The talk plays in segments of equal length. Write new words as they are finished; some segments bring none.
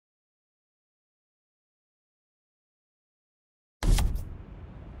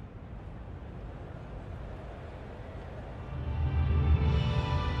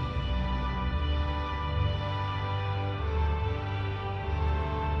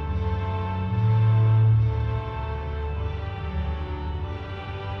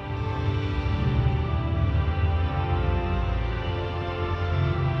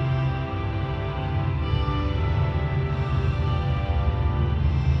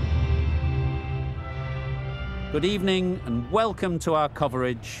Good evening and welcome to our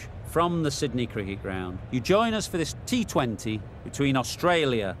coverage from the Sydney Cricket Ground. You join us for this T20 between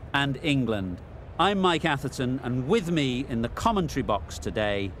Australia and England. I'm Mike Atherton, and with me in the commentary box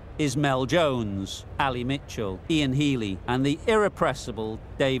today is Mel Jones, Ali Mitchell, Ian Healy and the irrepressible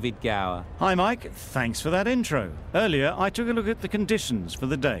David Gower. Hi Mike, thanks for that intro. Earlier I took a look at the conditions for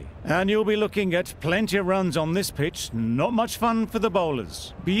the day, and you'll be looking at plenty of runs on this pitch, not much fun for the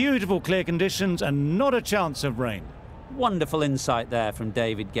bowlers. Beautiful clear conditions and not a chance of rain. Wonderful insight there from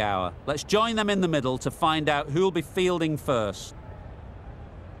David Gower. Let's join them in the middle to find out who'll be fielding first.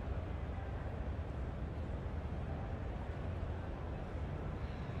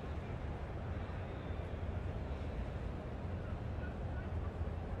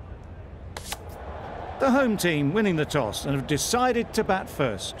 The home team winning the toss and have decided to bat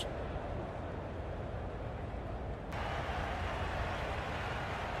first.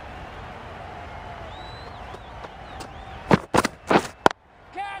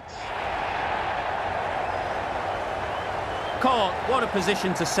 Caught. What a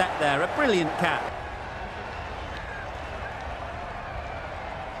position to set there. A brilliant catch.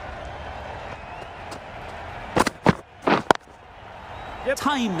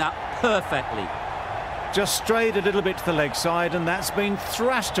 Timed that perfectly. Just strayed a little bit to the leg side, and that's been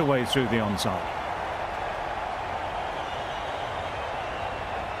thrashed away through the onside.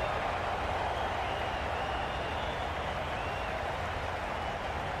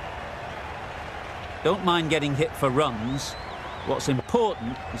 Don't mind getting hit for runs. What's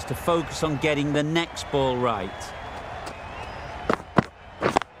important is to focus on getting the next ball right.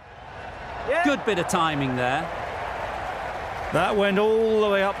 Yeah. Good bit of timing there. That went all the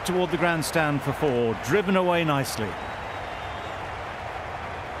way up toward the grandstand for four, driven away nicely.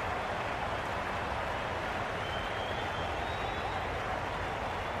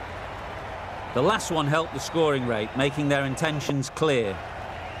 The last one helped the scoring rate, making their intentions clear.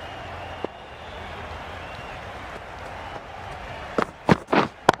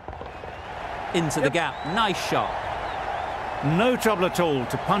 Into the gap, nice shot. No trouble at all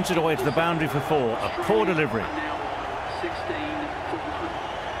to punch it away to the boundary for four, a poor delivery.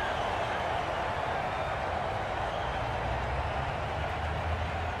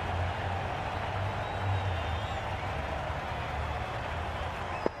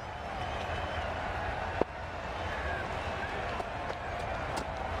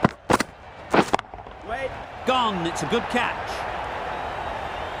 Gone, it's a good catch.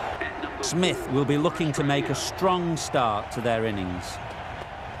 Smith will be looking to make a strong start to their innings.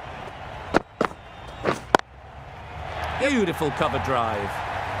 Beautiful cover drive.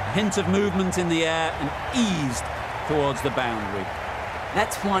 A hint of movement in the air and eased towards the boundary.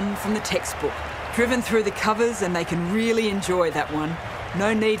 That's one from the textbook. Driven through the covers and they can really enjoy that one.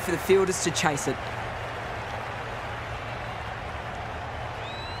 No need for the fielders to chase it.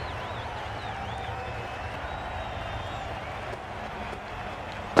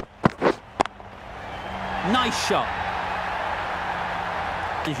 Nice shot.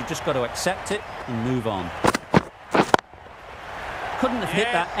 You've just got to accept it and move on. Couldn't have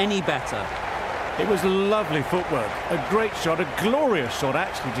hit that any better. It was lovely footwork. A great shot, a glorious shot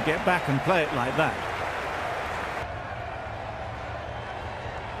actually, to get back and play it like that.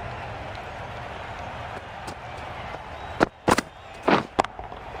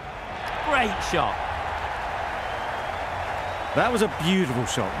 Great shot. That was a beautiful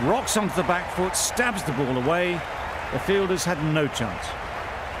shot. Rocks onto the back foot, stabs the ball away. The fielders had no chance.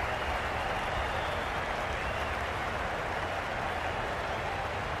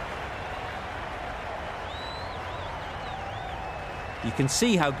 You can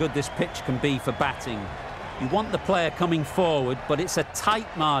see how good this pitch can be for batting. You want the player coming forward, but it's a tight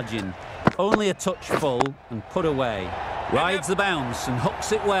margin. Only a touch full and put away. Rides the bounce and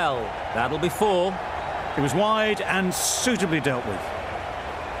hooks it well. That'll be four. It was wide and suitably dealt with.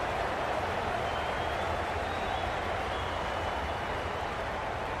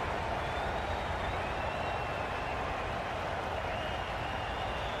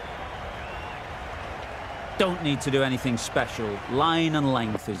 Don't need to do anything special. Line and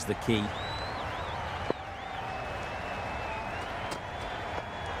length is the key.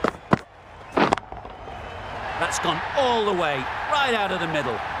 That's gone all the way, right out of the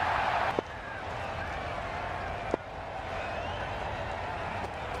middle.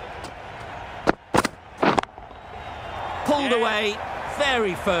 Pulled away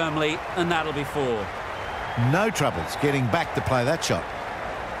very firmly, and that'll be four. No troubles getting back to play that shot.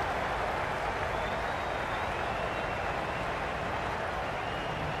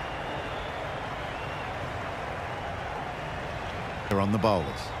 On the bowlers.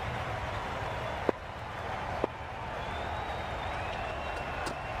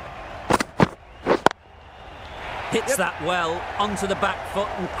 Hits that well onto the back foot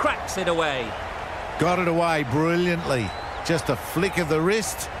and cracks it away. Got it away brilliantly. Just a flick of the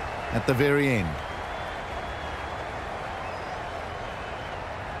wrist at the very end.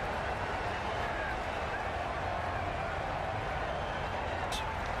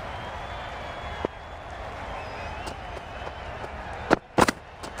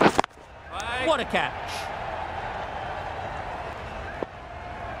 What a catch.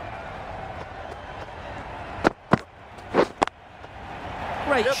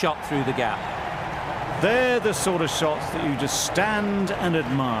 Great shot through the gap. They're the sort of shots that you just stand and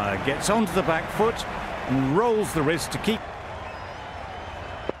admire. Gets onto the back foot and rolls the wrist to keep.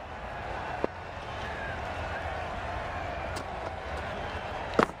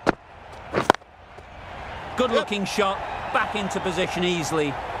 Good looking shot, back into position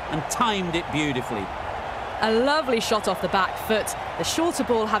easily and timed it beautifully. A lovely shot off the back foot. The shorter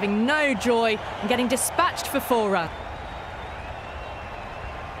ball having no joy and getting dispatched for 4 runs.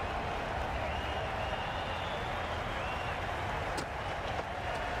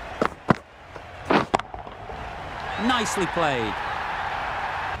 Nicely played.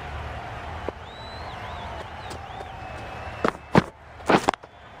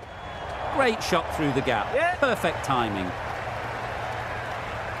 Great shot through the gap. Perfect timing.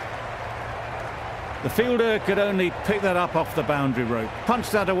 The fielder could only pick that up off the boundary rope.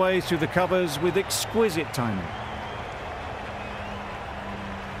 Punched that away through the covers with exquisite timing.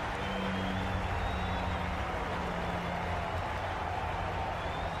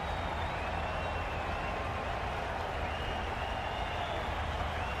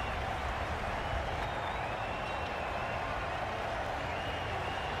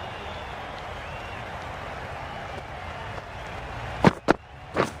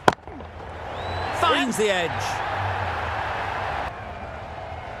 Finds the edge.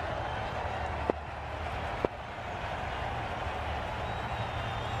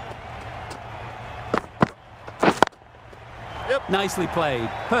 Nicely played.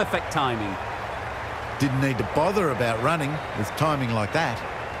 Perfect timing. Didn't need to bother about running with timing like that.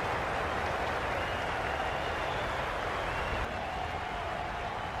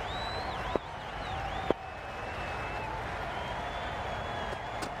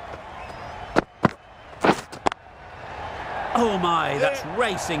 Oh my, that's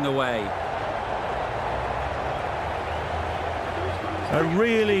racing away. A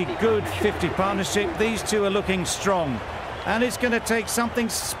really good 50 partnership. These two are looking strong. And it's going to take something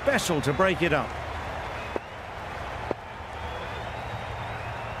special to break it up.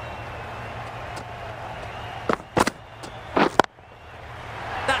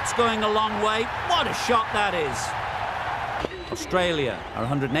 That's going a long way. What a shot that is. Australia are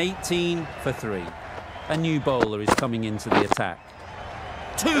 118 for 3. A new bowler is coming into the attack.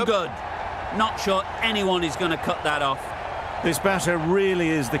 Too good. Not sure anyone is going to cut that off. This batter really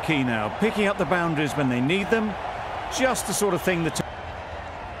is the key now. Picking up the boundaries when they need them. Just the sort of thing that...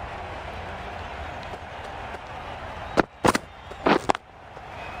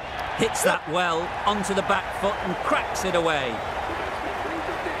 Hits that well onto the back foot and cracks it away.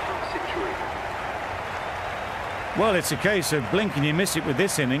 Well, it's a case of blink and you miss it with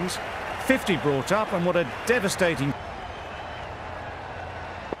this innings. 50 brought up, and what a devastating...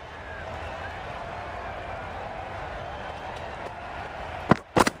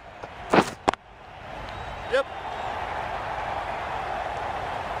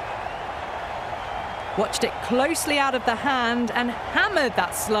 Watched it closely out of the hand and hammered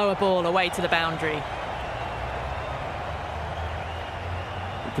that slower ball away to the boundary.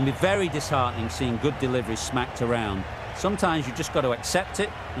 It can be very disheartening seeing good deliveries smacked around. Sometimes you just got to accept it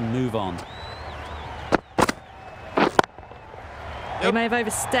and move on. They may have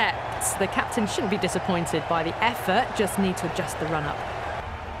overstepped. The captain shouldn't be disappointed by the effort, just need to adjust the run-up.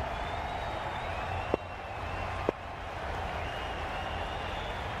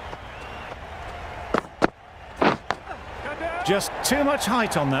 Just too much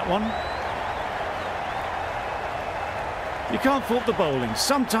height on that one. You can't fault the bowling.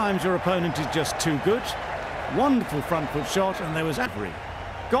 Sometimes your opponent is just too good. Wonderful front foot shot, and there was Avery.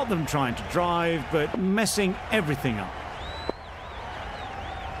 Got them trying to drive, but messing everything up.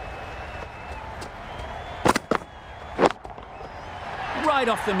 Right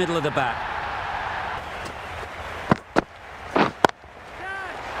off the middle of the bat.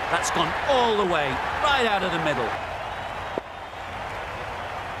 That's gone all the way, right out of the middle.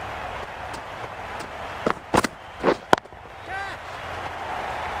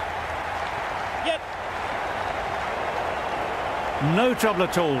 No trouble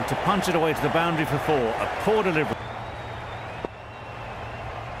at all to punch it away to the boundary for 4. A poor delivery.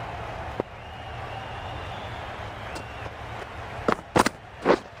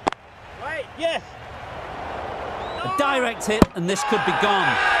 That's hit, and this could be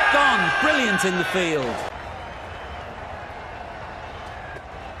gone. Gone! Brilliant in the field.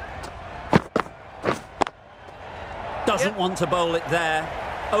 Doesn't want to bowl it there.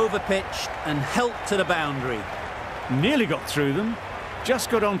 Overpitched and helped to the boundary. Nearly got through them.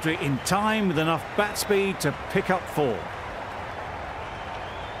 Just got onto it in time with enough bat speed to pick up 4.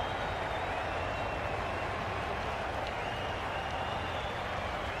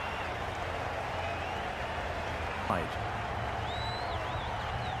 Right.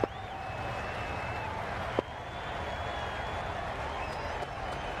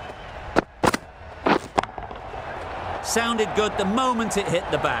 Sounded good the moment it hit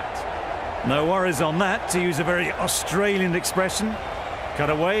the bat. No worries on that, to use a very Australian expression. Cut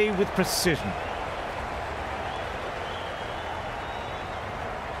away with precision.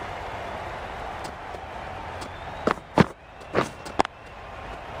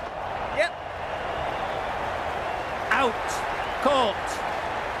 Yep. Out. Caught.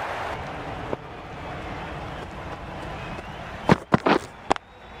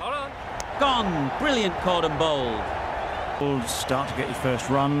 Hold on. Gone. Brilliant caught and bowled. Start to get your first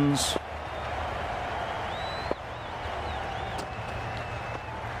runs.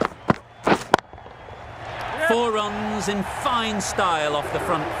 Four runs in fine style off the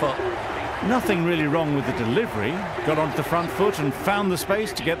front foot. Nothing really wrong with the delivery. Got onto the front foot and found the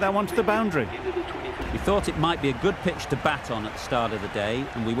space to get that one to the boundary. We thought it might be a good pitch to bat on at the start of the day,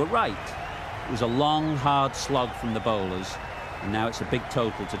 and we were right. It was a long, hard slog from the bowlers, and now it's a big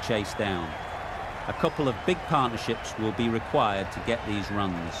total to chase down. A couple of big partnerships will be required to get these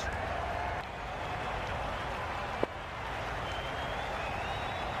runs.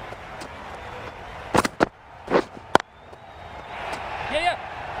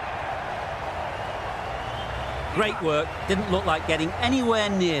 Great work. Didn't look like getting anywhere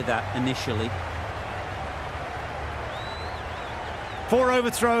near that initially. 4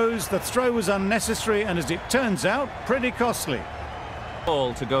 overthrows. The throw was unnecessary and, as it turns out, pretty costly.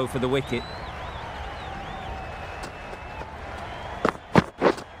 Ball to go for the wicket.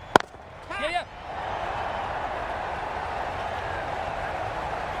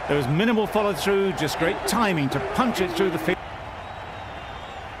 There was minimal follow-through, just great timing to punch it through the field.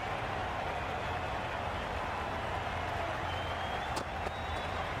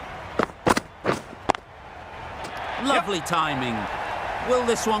 Lovely timing. Will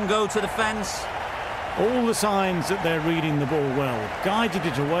this one go to the fence? All the signs that they're reading the ball well. Guided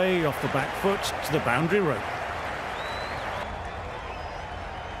it away off the back foot to the boundary rope.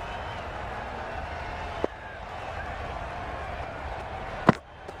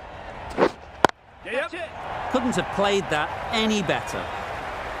 Couldn't have played that any better.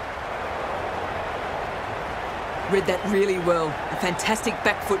 Read that really well. A fantastic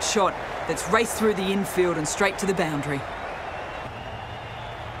back foot shot that's raced through the infield and straight to the boundary.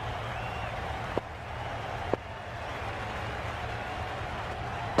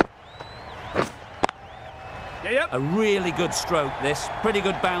 A really good stroke this. Pretty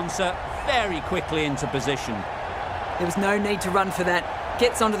good bouncer. Very quickly into position. There was no need to run for that.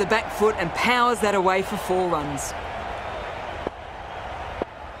 Gets onto the back foot and powers that away for 4 runs.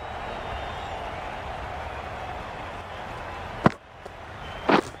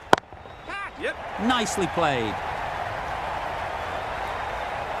 Nicely played.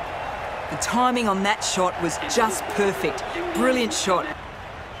 The timing on that shot was just perfect. Brilliant shot.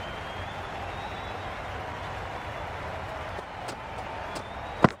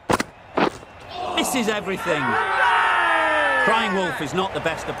 Misses everything. Crying wolf is not the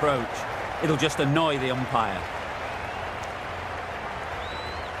best approach. It'll just annoy the umpire.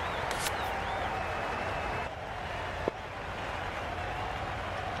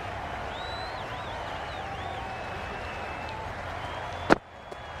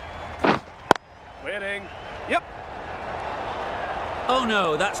 Waiting. Yep. Oh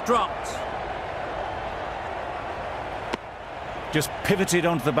no, that's dropped. Just pivoted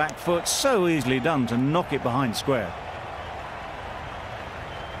onto the back foot, so easily done to knock it behind square.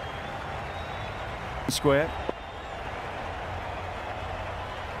 Square.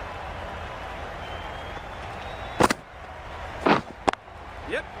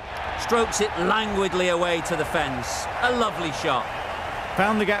 Yep. Strokes it languidly away to the fence. A lovely shot.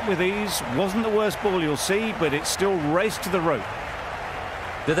 Found the gap with ease. Wasn't the worst ball you'll see, but it still raced to the rope.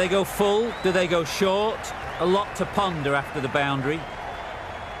 Do they go full? Do they go short? A lot to ponder after the boundary.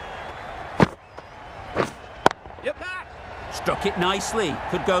 Yep. Struck it nicely.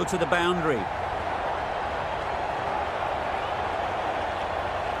 Could go to the boundary.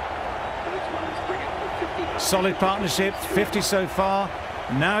 Solid partnership, 50 so far.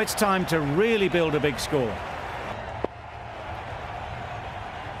 Now it's time to really build a big score.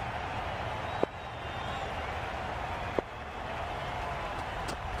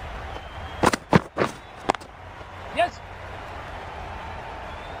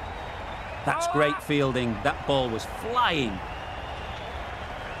 That's great fielding. That ball was flying.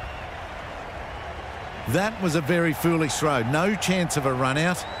 That was a very foolish throw. No chance of a run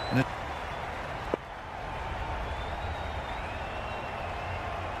out. And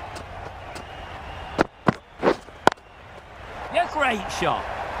Yes. Great shot.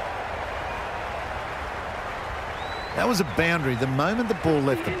 that was a boundary the moment the ball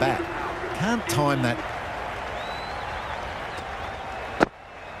left the bat. Can't time that.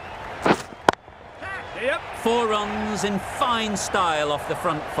 Yep. 4 runs in fine style off the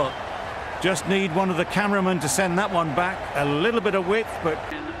front foot. Just need one of the cameramen to send that one back. A little bit of width, but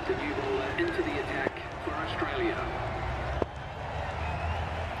The new bowler into the attack for Australia.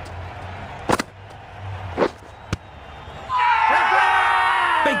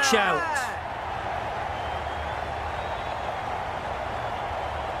 Big shout.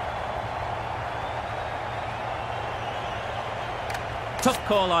 Tough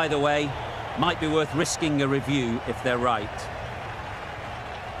call either way. Might be worth risking a review if they're right.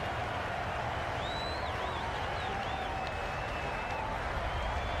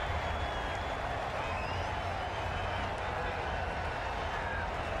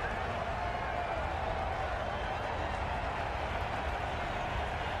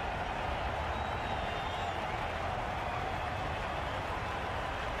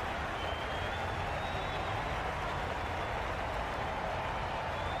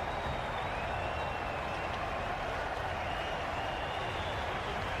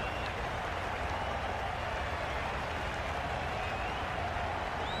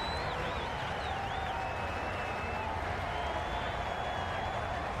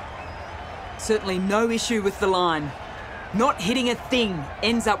 Certainly no issue with the line. Not hitting a thing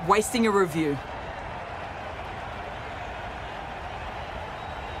ends up wasting a review.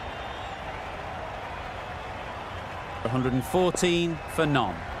 $114 for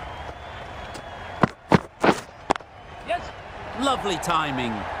none. Yes. Lovely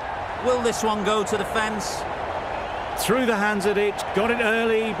timing. Will this one go to the fence? through the hands at it. Got it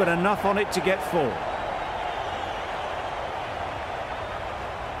early, but enough on it to get 4.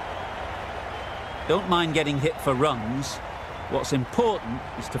 Don't mind getting hit for runs. What's important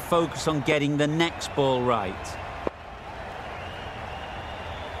is to focus on getting the next ball right.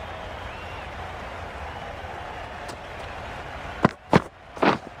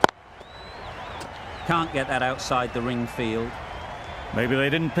 Can't get that outside the ring field. Maybe they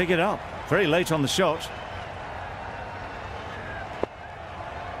didn't pick it up. Very late on the shot.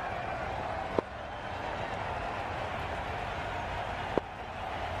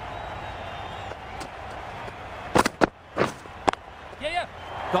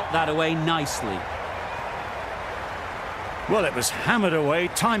 Got that away nicely. Well, it was hammered away,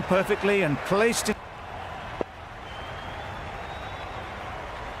 timed perfectly and placed it.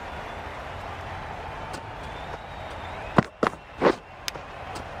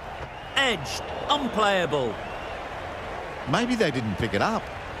 Edged, unplayable. Maybe they didn't pick it up.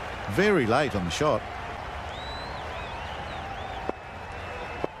 Very late on the shot.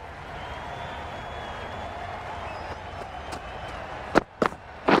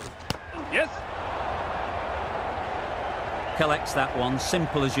 Yes. Collects that one,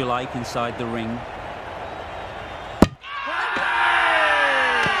 simple as you like, inside the ring.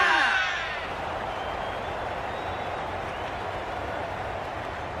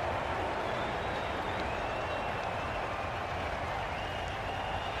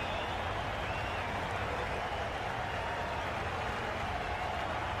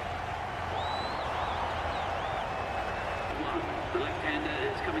 The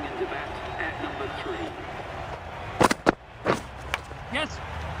left-hander is coming into bat at number 3. Yes.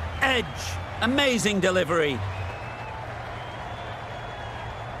 Edge, amazing delivery.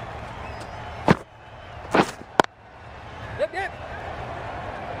 Yep, yep.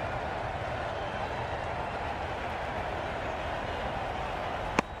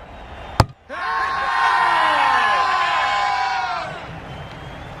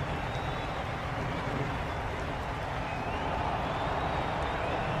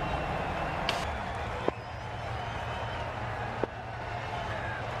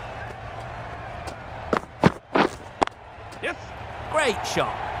 Yes. Great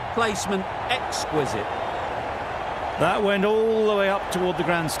shot. Placement exquisite. That went all the way up toward the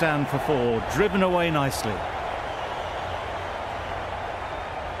grandstand for 4, driven away nicely.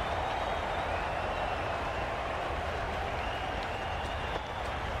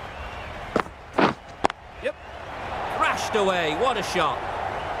 Yep. Crashed away. What a shot.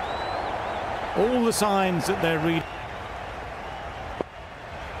 All the signs that they're reading.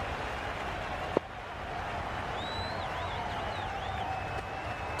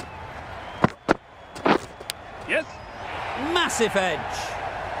 Massive edge.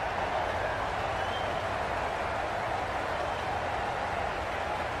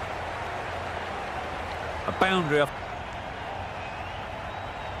 A boundary off.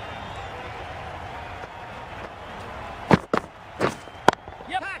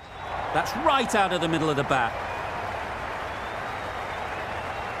 Yep. That's right out of the middle of the bat.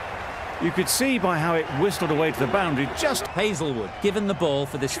 You could see by how it whistled away to the boundary just... Hazelwood given the ball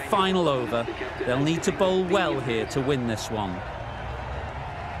for this final over. They'll need to bowl well here to win this one.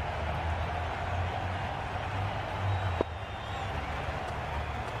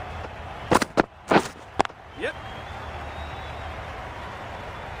 Yep.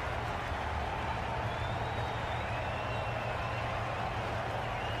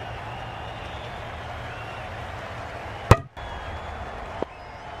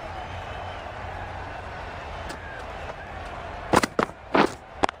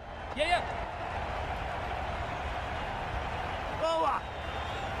 Yeah. Over.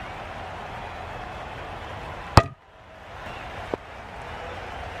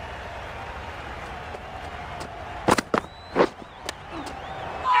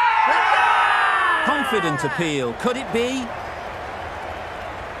 Confident appeal. Could it be?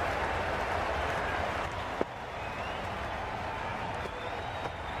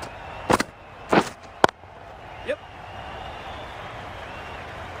 Yep.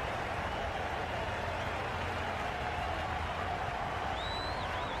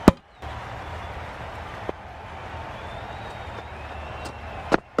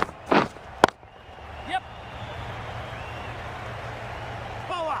 Yep.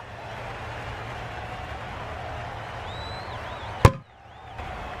 Power.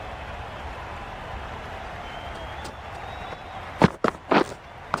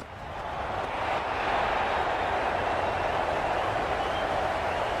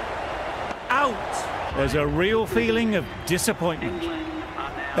 Out. There's a real feeling of disappointment. England are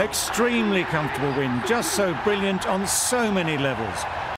now Extremely comfortable win, just so brilliant on so many levels.